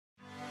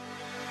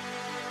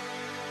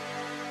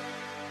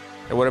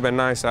It would have been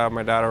nice to have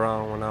my dad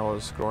around when I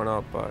was growing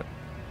up, but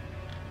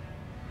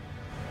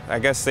I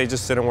guess they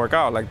just didn't work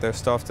out. Like, their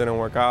stuff didn't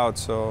work out,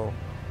 so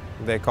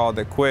they called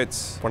it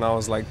quits when I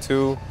was like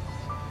 2.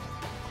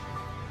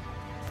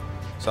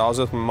 So I was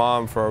with my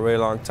mom for a really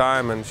long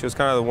time, and she was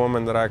kind of the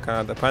woman that I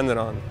kind of depended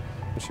on.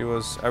 She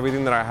was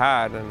everything that I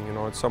had, and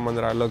it's someone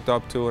that I looked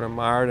up to and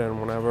admired, and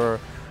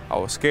whenever I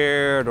was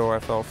scared or I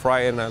felt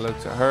frightened, I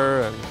looked to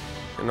her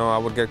and I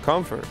would get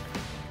comfort.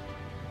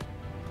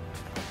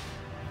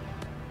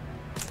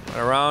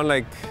 Around,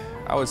 like,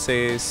 I would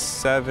say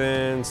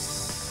 7,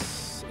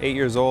 8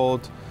 years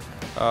old,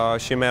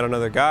 she met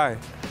another guy.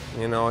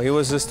 He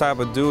was this type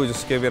of dude,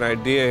 just to give you an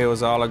idea. He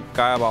was all a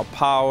guy about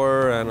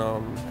power and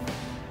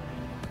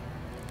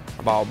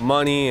about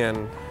money,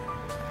 and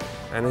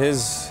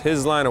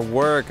his line of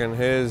work and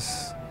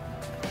his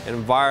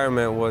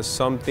environment was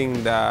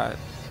something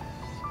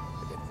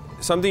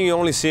you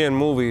only see in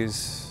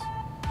movies.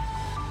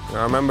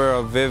 I remember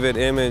a vivid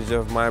image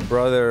of my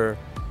brother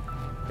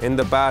in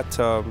the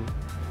bathtub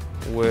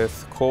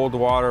with cold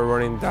water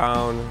running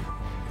down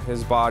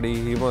his body.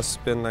 He must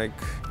have been like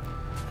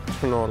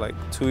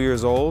 2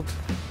 years old.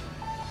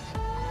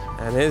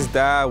 And his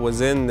dad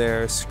was in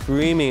there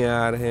screaming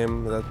at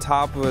him at the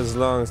top of his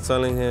lungs,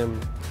 telling him,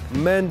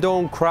 "Men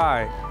don't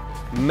cry,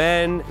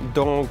 men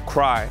don't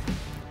cry."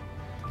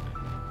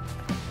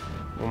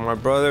 When my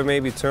brother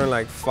maybe turned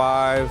like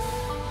 5,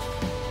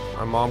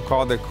 my mom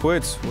called it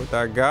quits with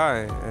that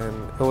guy,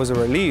 and it was a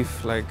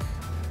relief. Like,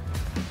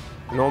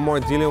 no more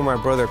dealing with my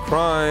brother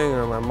crying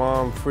or my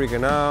mom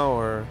freaking out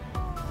or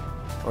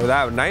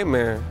that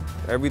nightmare.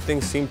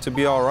 Everything seemed to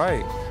be all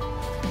right.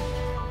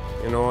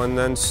 And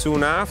then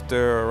soon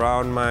after,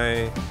 around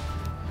my, I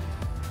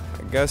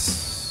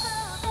guess,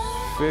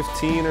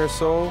 15 or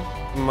so,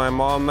 my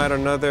mom met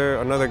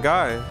another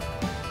guy.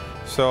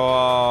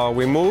 So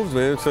we moved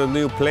to a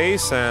new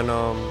place, and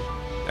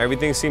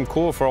everything seemed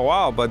cool for a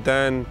while, but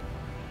then,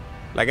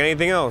 like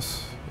anything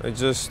else,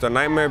 the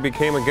nightmare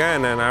became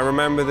again. And I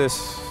remember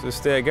this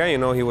day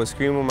again, he was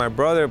screaming with my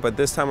brother, but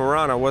this time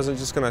around, I wasn't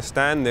just gonna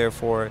stand there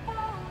for it.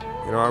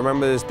 I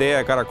remember this day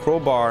I got a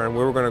crowbar and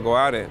we were gonna go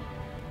at it.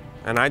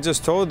 And I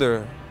just told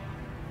her,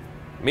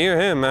 me or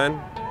him, man,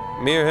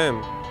 me or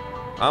him.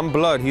 I'm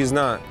blood, he's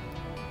not.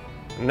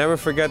 Never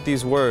forget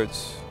these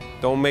words,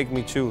 don't make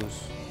me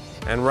choose.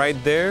 And right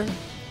there,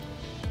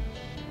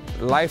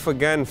 life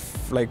again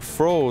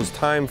froze,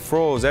 time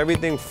froze,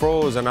 everything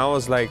froze, and I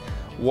was like,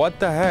 what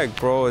the heck,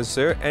 bro? Is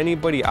there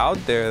anybody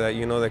out there that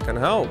that can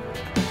help?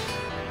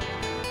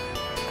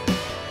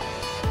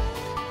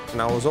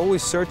 And I was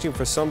always searching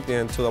for something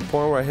until the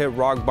point where I hit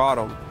rock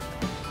bottom.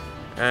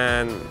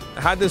 And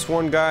I had this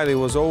one guy that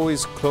was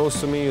always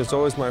close to me, he was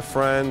always my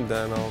friend,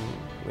 and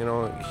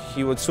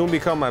he would soon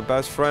become my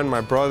best friend,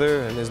 my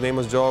brother, and his name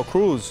was Joel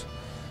Cruz.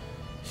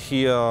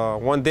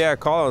 One day I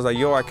called, I was like,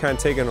 yo, I can't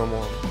take it no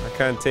more. I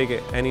can't take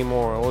it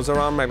anymore. It was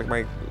around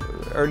my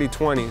early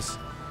 20s.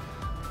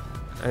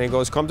 And he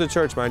goes, come to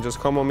church, man, just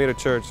come with me to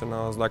church. And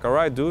I was like, all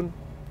right, dude,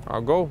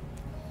 I'll go.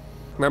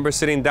 I remember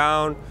sitting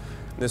down,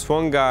 this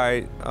one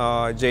guy,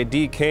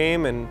 JD,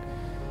 came and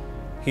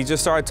he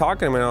just started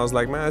talking to me, and I was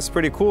like, man, that's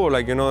pretty cool.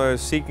 Like, they're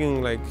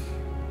seeking,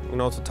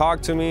 to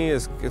talk to me,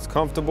 it's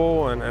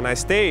comfortable, and I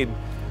stayed.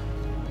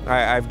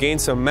 I've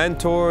gained some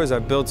mentors,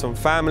 I've built some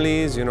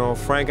families,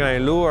 Frank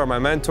and Lou are my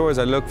mentors.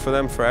 I look for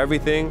them for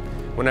everything.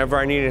 Whenever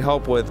I needed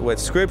help with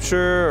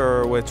scripture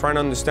or with trying to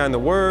understand the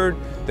word,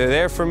 they're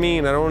there for me,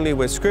 not only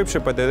with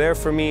scripture, but they're there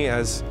for me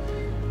as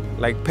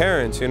like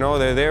parents,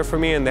 they're there for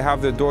me and they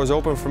have their doors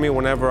open for me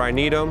whenever I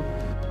need them.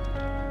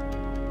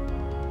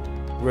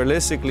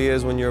 Realistically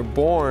is when you're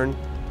born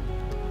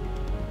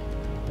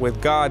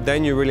with God,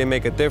 then you really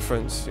make a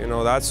difference.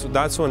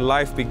 That's when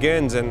life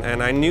begins,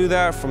 and I knew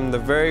that from the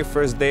very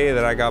first day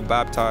that I got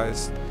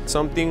baptized.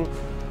 Something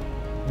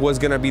was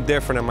gonna be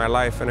different in my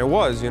life, and it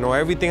was.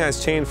 Everything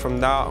has changed from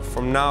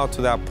now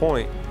to that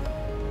point.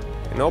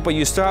 But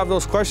you still have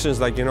those questions,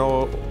 like, am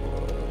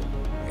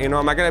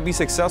I gonna be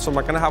successful? Am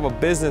I gonna have a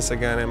business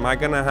again? Am I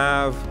gonna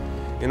have,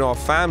 a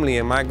family?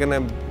 Am I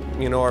gonna,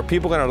 are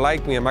people gonna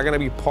like me? Am I gonna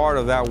be part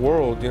of that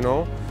world?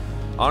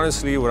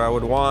 Honestly, what I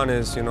would want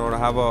is, to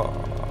have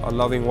a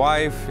loving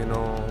wife,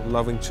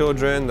 loving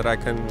children, that I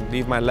can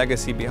leave my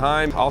legacy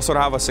behind. Also to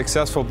have a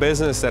successful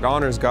business that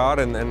honors God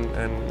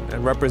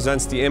and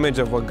represents the image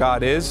of what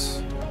God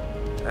is.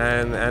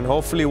 And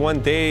hopefully one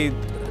day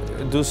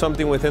do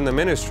something within the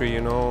ministry,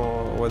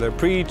 whether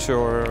preach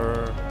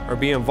or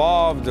be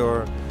involved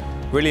or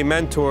really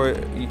mentor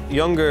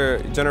younger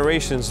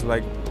generations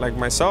like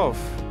myself.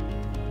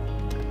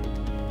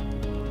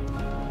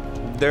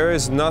 There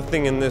is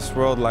nothing in this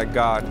world like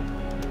God.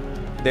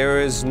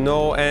 There is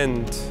no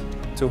end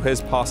to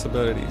His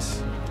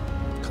possibilities.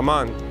 Come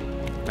on,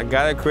 the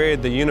guy that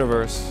created the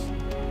universe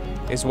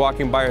is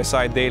walking by your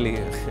side daily.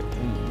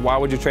 Why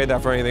would you trade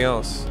that for anything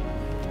else?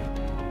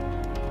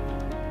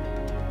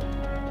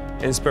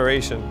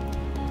 Inspiration.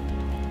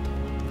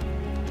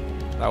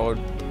 I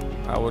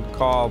would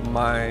call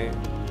my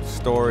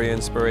story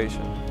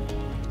inspiration.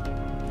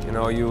 You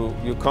know,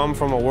 you come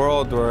from a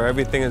world where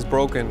everything is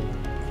broken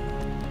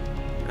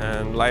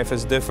and life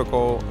is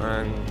difficult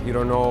and you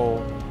don't know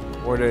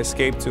where to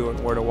escape to and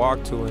where to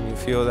walk to, and you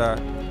feel that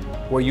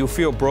where you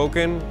feel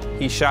broken,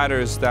 he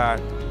shatters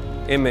that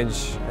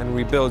image and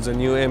rebuilds a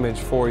new image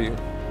for you.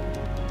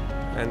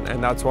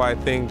 And that's why I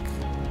think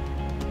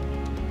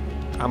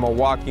I'm a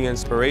walking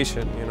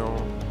inspiration, you know.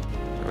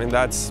 I mean,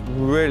 that's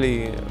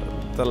really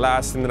the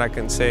last thing that I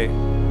can say.